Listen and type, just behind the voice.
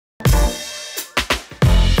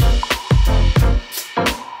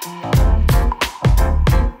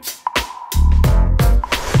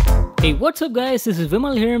Hey, what's up guys, this is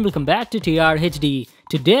Vimal here and welcome back to TRHD.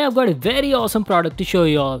 Today I've got a very awesome product to show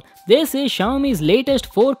you all. This is Xiaomi's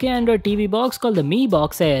latest 4K Android TV box called the Mi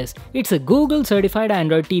Box S. It's a Google certified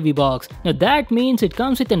Android TV box. Now that means it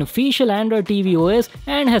comes with an official Android TV OS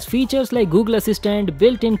and has features like Google Assistant,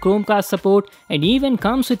 built-in Chromecast support, and even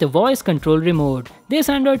comes with a voice control remote. This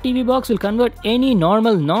Android TV box will convert any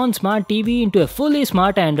normal non-smart TV into a fully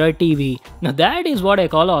smart Android TV. Now that is what I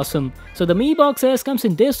call awesome. So the Mi Box S comes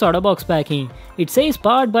in this sort of box packing. It says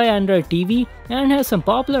powered by Android TV and has some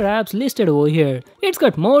popular apps listed over here. It's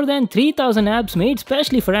got more than 3000 apps made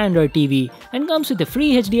specially for Android TV and comes with a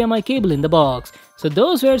free HDMI cable in the box. So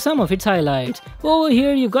those were some of its highlights. Over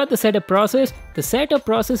here you've got the setup process. The setup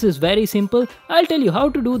process is very simple. I'll tell you how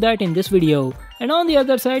to do that in this video. And on the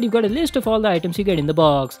other side you've got a list of all the items you get in the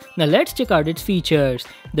box. Now let's check out its features.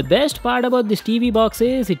 The best part about this TV box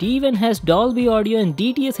is it even has Dolby Audio and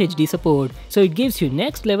DTS HD support, so it gives you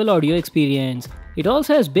next level audio experience. It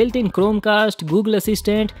also has built-in Chromecast, Google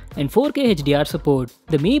Assistant, and 4K HDR support.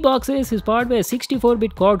 The Mi Box S is powered by a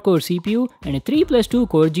 64-bit quad-core CPU and a 3+2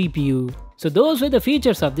 core GPU. So those were the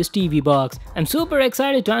features of this TV box. I'm super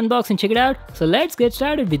excited to unbox and check it out, so let's get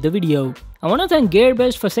started with the video. I want to thank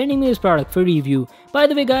GearBest for sending me this product for review. By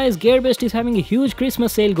the way guys, GearBest is having a huge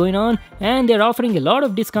Christmas sale going on and they're offering a lot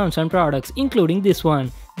of discounts on products, including this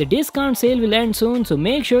one. The discount sale will end soon, so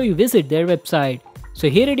make sure you visit their website. So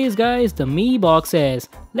here it is guys, the Mi Box S.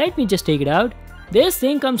 Let me just take it out. This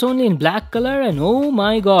thing comes only in black color and oh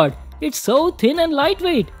my god, it's so thin and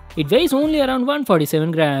lightweight. It weighs only around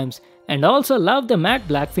 147 grams. And also love the matte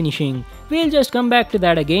black finishing. We'll just come back to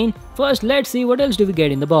that again. First let's see what else do we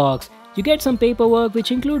get in the box. You get some paperwork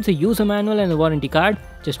which includes a user manual and a warranty card.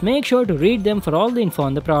 Just make sure to read them for all the info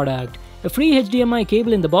on the product. A free HDMI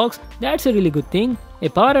cable in the box, that's a really good thing. A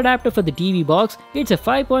power adapter for the TV box, it's a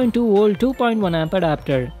 5.2 volt 2.1 amp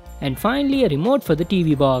adapter. And finally a remote for the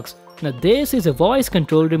TV box. Now this is a voice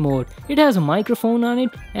control remote. It has a microphone on it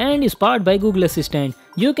and is powered by Google Assistant.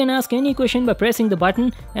 You can ask any question by pressing the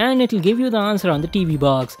button and it will give you the answer on the TV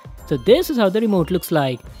box. So this is how the remote looks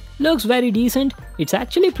like. Looks very decent. It's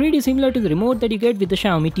actually pretty similar to the remote that you get with the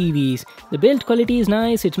Xiaomi TVs. The build quality is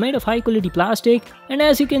nice, it's made of high quality plastic, and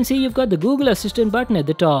as you can see you've got the Google Assistant button at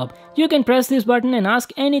the top. You can press this button and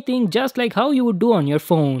ask anything just like how you would do on your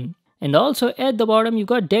phone. And also at the bottom you've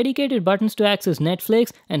got dedicated buttons to access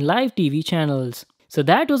Netflix and live TV channels. So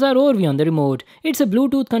that was our overview on the remote. It's a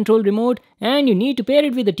Bluetooth control remote and you need to pair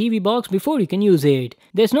it with the TV box before you can use it.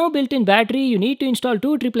 There's no built-in battery, you need to install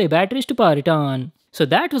two AAA batteries to power it on. So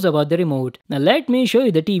that was about the remote. Now let me show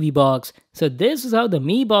you the TV box. So this is how the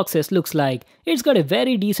Mi Box S looks like. It's got a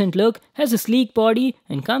very decent look, has a sleek body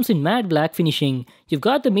and comes in matte black finishing. You've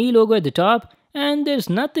got the Mi logo at the top and there's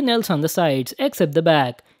nothing else on the sides except the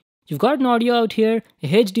back. You've got an audio out here, a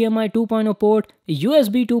HDMI 2.0 port, a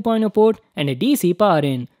USB 2.0 port and a DC power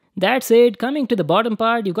in. That's it. Coming to the bottom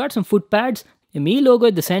part, you've got some foot pads, a Mi logo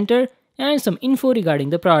at the center and some info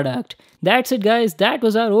regarding the product. That's it guys, that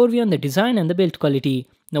was our overview on the design and the build quality.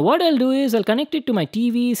 Now what I'll do is I'll connect it to my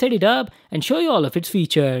TV, set it up and show you all of its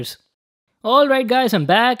features. Alright guys, I'm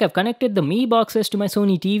back. I've connected the Mi Box S to my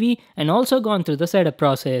Sony TV and also gone through the setup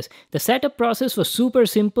process. The setup process was super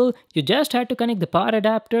simple. You just had to connect the power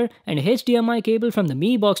adapter and a HDMI cable from the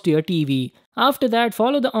Mi Box to your TV. After that,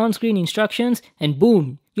 follow the on-screen instructions and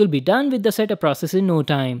boom, you'll be done with the setup process in no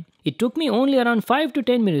time. It took me only around 5 to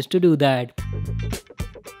 10 minutes to do that.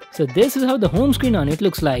 So this is how the home screen on it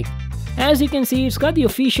looks like. As you can see, it's got the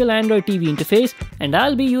official Android TV interface and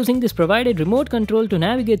I'll be using this provided remote control to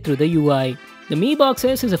navigate through the UI. The Mi Box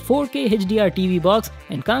S is a 4K HDR TV box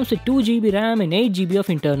and comes with 2GB RAM and 8GB of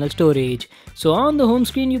internal storage. So on the home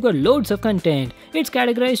screen you've got loads of content. It's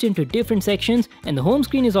categorized into different sections and the home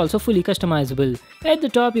screen is also fully customizable. At the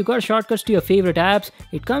top you've got shortcuts to your favorite apps.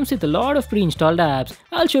 It comes with a lot of pre-installed apps.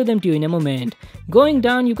 I'll show them to you in a moment. Going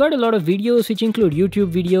down you've got a lot of videos which include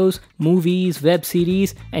YouTube videos, movies, web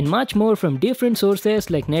series and much more from different sources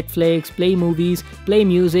like Netflix, Play Movies, Play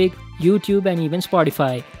Music, YouTube and even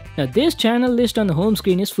Spotify. Now this channel list on the home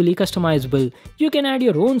screen is fully customizable. You can add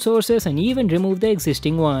your own sources and even remove the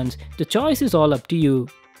existing ones. The choice is all up to you.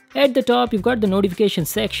 At the top you've got the notification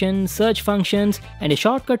section, search functions and a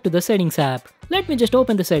shortcut to the settings app. Let me just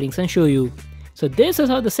open the settings and show you. So this is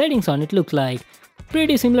how the settings on it look like.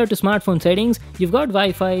 Pretty similar to smartphone settings, you've got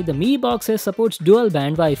Wi-Fi. The Mi Box S supports dual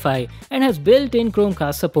band Wi-Fi and has built-in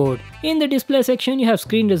Chromecast support. In the display section you have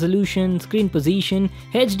screen resolution, screen position,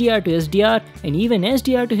 HDR to SDR and even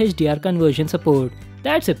SDR to HDR conversion support.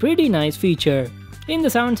 That's a pretty nice feature. In the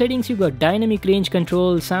sound settings you've got dynamic range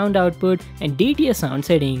control, sound output and DTS sound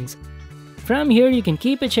settings. From here you can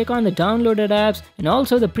keep a check on the downloaded apps and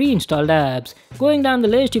also the pre-installed apps. Going down the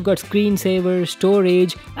list, you've got screensaver,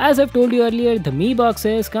 storage. As I've told you earlier, the Mi Box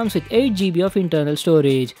S comes with 8 GB of internal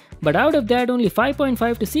storage, but out of that only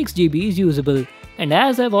 5.5 to 6 GB is usable. And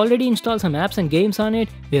as I've already installed some apps and games on it,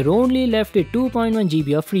 we're only left with 2.1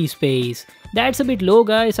 GB of free space. That's a bit low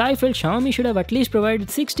guys. I felt Xiaomi should have at least provided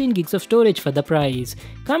 16 gigs of storage for the price.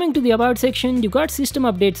 Coming to the about section, you got system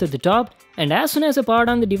updates at the top, and as soon as I powered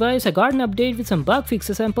on the device, I got an update with some bug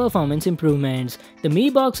fixes and performance improvements. The Mi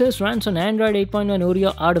Box S runs on Android 8.1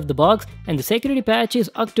 Oreo out of the box, and the security patch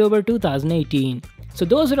is October 2018. So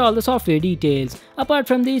those are all the software details. Apart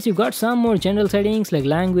from these, you've got some more general settings like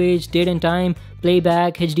language, date and time,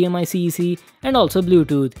 playback, HDMI CEC, and also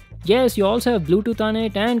Bluetooth. Yes, you also have Bluetooth on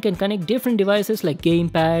it and can connect different devices like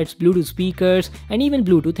gamepads, Bluetooth speakers, and even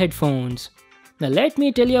Bluetooth headphones. Now let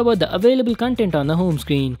me tell you about the available content on the home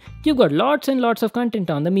screen. You've got lots and lots of content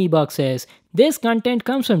on the Mi Box S. This content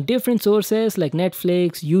comes from different sources like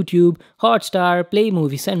Netflix, YouTube, Hotstar, Play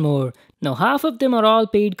Movies and more. Now half of them are all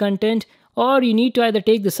paid content, or you need to either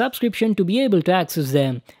take the subscription to be able to access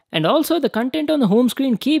them. And also the content on the home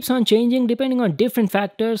screen keeps on changing depending on different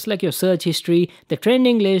factors like your search history, the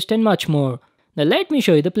trending list and much more. Now let me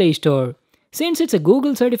show you the Play Store. Since it's a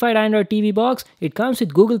Google certified Android TV box, it comes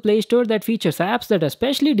with Google Play Store that features apps that are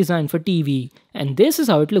specially designed for TV. And this is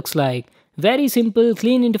how it looks like. Very simple,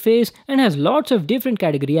 clean interface and has lots of different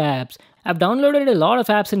category apps. I've downloaded a lot of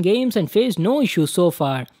apps and games and faced no issues so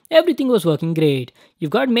far. Everything was working great.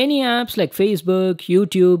 You've got many apps like Facebook,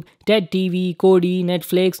 YouTube, TED TV, Kodi,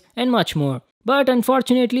 Netflix and much more. But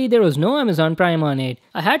unfortunately there was no Amazon Prime on it.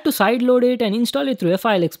 I had to sideload it and install it through a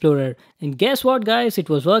file explorer. And guess what guys, it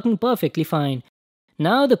was working perfectly fine.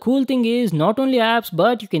 Now the cool thing is not only apps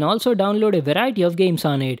but you can also download a variety of games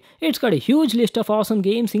on it. It's got a huge list of awesome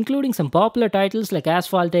games including some popular titles like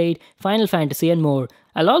Asphalt 8, Final Fantasy and more.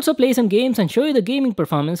 I'll also play some games and show you the gaming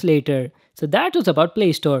performance later. So that was about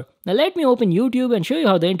Play Store. Now let me open YouTube and show you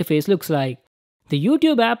how the interface looks like. The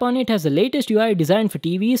YouTube app on it has the latest UI designed for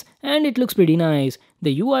TVs and it looks pretty nice.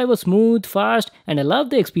 The UI was smooth, fast and I love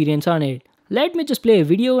the experience on it. Let me just play a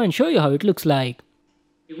video and show you how it looks like.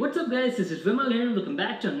 Hey, what's up guys, this is Vimal here and welcome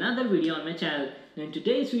back to another video on my channel. And in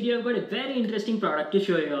today's video I've got a very interesting product to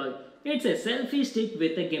show you all. It's a selfie stick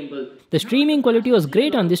with a gimbal. The streaming quality was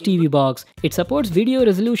great on this TV box. It supports video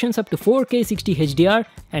resolutions up to 4K 60 HDR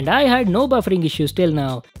and I had no buffering issues till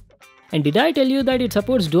now. And did I tell you that it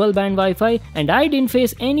supports dual band Wi-Fi and I didn't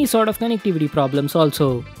face any sort of connectivity problems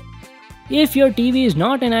also. If your TV is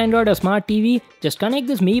not an Android or smart TV, just connect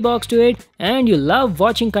this Mi Box to it and you'll love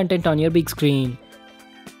watching content on your big screen.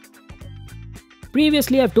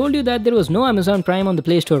 Previously I've told you that there was no Amazon Prime on the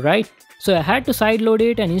Play Store, right? So I had to sideload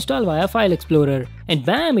it and install via File Explorer. And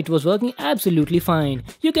bam, it was working absolutely fine.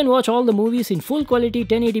 You can watch all the movies in full quality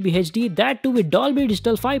 1080p HD, that too with Dolby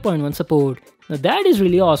Digital 5.1 support. Now that is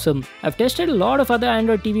really awesome. I've tested a lot of other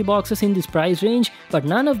Android TV boxes in this price range, but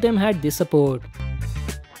none of them had this support.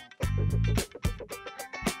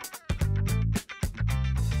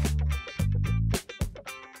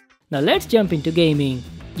 Now let's jump into gaming.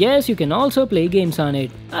 Yes, you can also play games on it.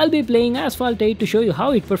 I'll be playing Asphalt 8 to show you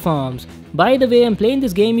how it performs. By the way, I'm playing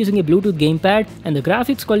this game using a Bluetooth gamepad and the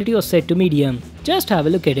graphics quality was set to medium. Just have a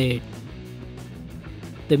look at it.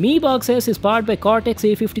 The Mi Box S is powered by Cortex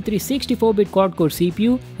A53 64-bit quad-core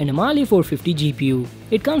CPU and a Mali 450 GPU.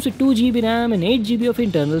 It comes with 2 GB RAM and 8 GB of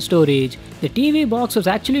internal storage. The TV box was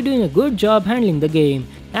actually doing a good job handling the game.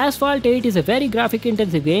 Asphalt 8 is a very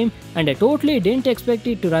graphic-intensive game and I totally didn't expect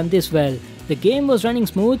it to run this well. The game was running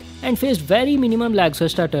smooth and faced very minimum lags or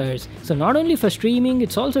stutters. So not only for streaming,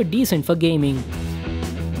 it's also decent for gaming.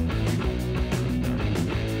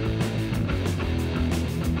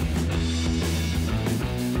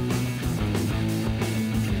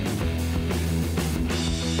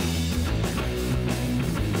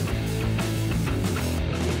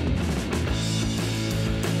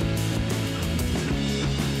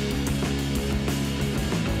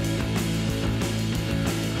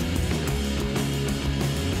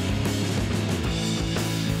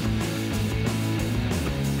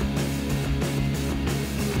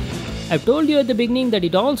 I've told you at the beginning that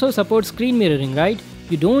it also supports screen mirroring, right?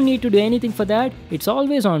 You don't need to do anything for that, it's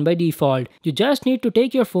always on by default. You just need to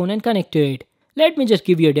take your phone and connect to it. Let me just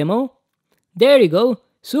give you a demo. There you go.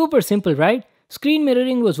 Super simple, right? Screen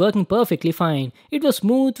mirroring was working perfectly fine. It was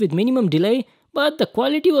smooth with minimum delay, but the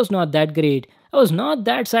quality was not that great. I was not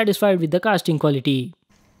that satisfied with the casting quality.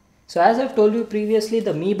 So as I've told you previously,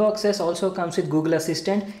 the Mi Box S also comes with Google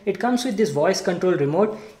Assistant. It comes with this voice control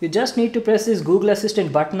remote. You just need to press this Google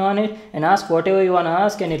Assistant button on it and ask whatever you want to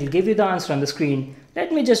ask, and it'll give you the answer on the screen.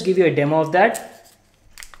 Let me just give you a demo of that.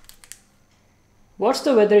 What's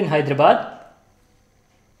the weather in Hyderabad?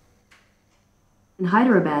 In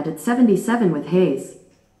Hyderabad it's 77 with haze.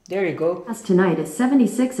 There you go. As tonight is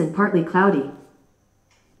 76 and partly cloudy.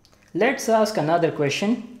 Let's ask another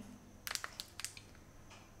question.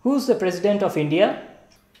 Who's the President of India?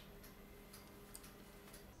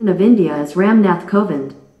 Of India is Ramnath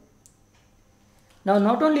Kovind. Now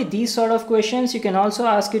not only these sort of questions, you can also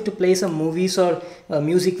ask it to play some movies or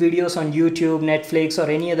music videos on YouTube, Netflix or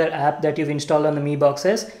any other app that you've installed on the Mi Box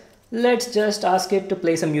S. Let's just ask it to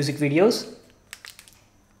play some music videos.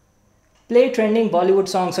 Play trending Bollywood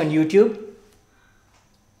songs on YouTube.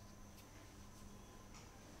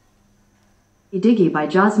 Diggy by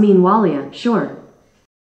Jasmine Walia, sure.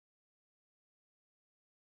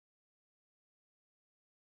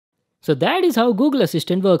 So that is how Google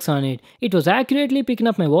Assistant works on it. It was accurately picking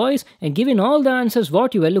up my voice and giving all the answers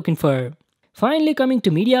what you were looking for. Finally, coming to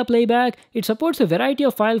media playback, it supports a variety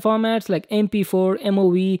of file formats like MP4,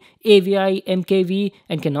 MOV, AVI, MKV,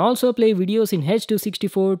 and can also play videos in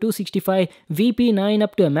H264, 265, VP9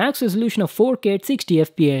 up to a max resolution of 4K at 60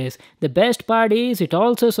 FPS. The best part is it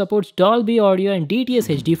also supports Dolby Audio and DTS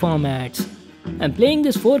HD formats. I'm playing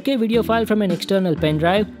this 4K video file from an external pen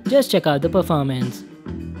drive. Just check out the performance.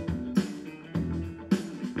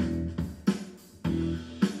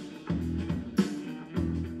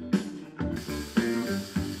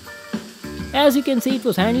 As you can see, it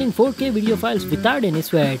was handling 4K video files without any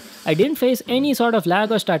sweat. I didn't face any sort of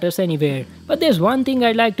lag or stutters anywhere. But there's one thing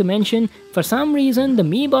I'd like to mention. For some reason, the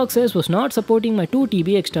Mi Box S was not supporting my 2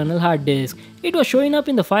 TB external hard disk. It was showing up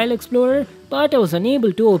in the file explorer, but I was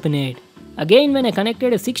unable to open it. Again, when I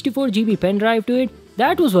connected a 64 GB pen drive to it,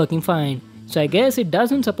 that was working fine. So I guess it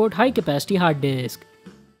doesn't support high capacity hard disk.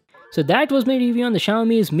 So that was my review on the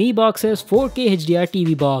Xiaomi's Mi Box S 4K HDR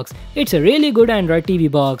TV box. It's a really good Android TV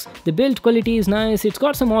box. The build quality is nice, it's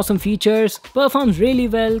got some awesome features, performs really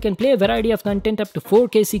well, can play a variety of content up to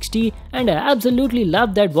 4K 60, and I absolutely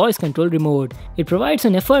love that voice control remote. It provides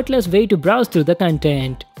an effortless way to browse through the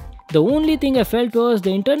content. The only thing I felt was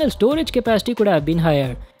the internal storage capacity could have been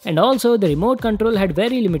higher, and also the remote control had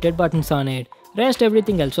very limited buttons on it. Rest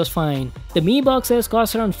everything else was fine. The Mi Box S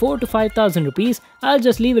costs around 4 to 5,000 rupees. I'll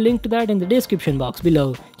just leave a link to that in the description box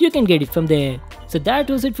below. You can get it from there. So that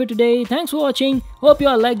was it for today. Thanks for watching. Hope you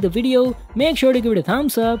all liked the video. Make sure to give it a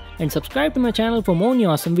thumbs up and subscribe to my channel for more new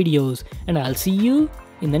awesome videos. And I'll see you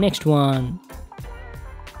in the next one.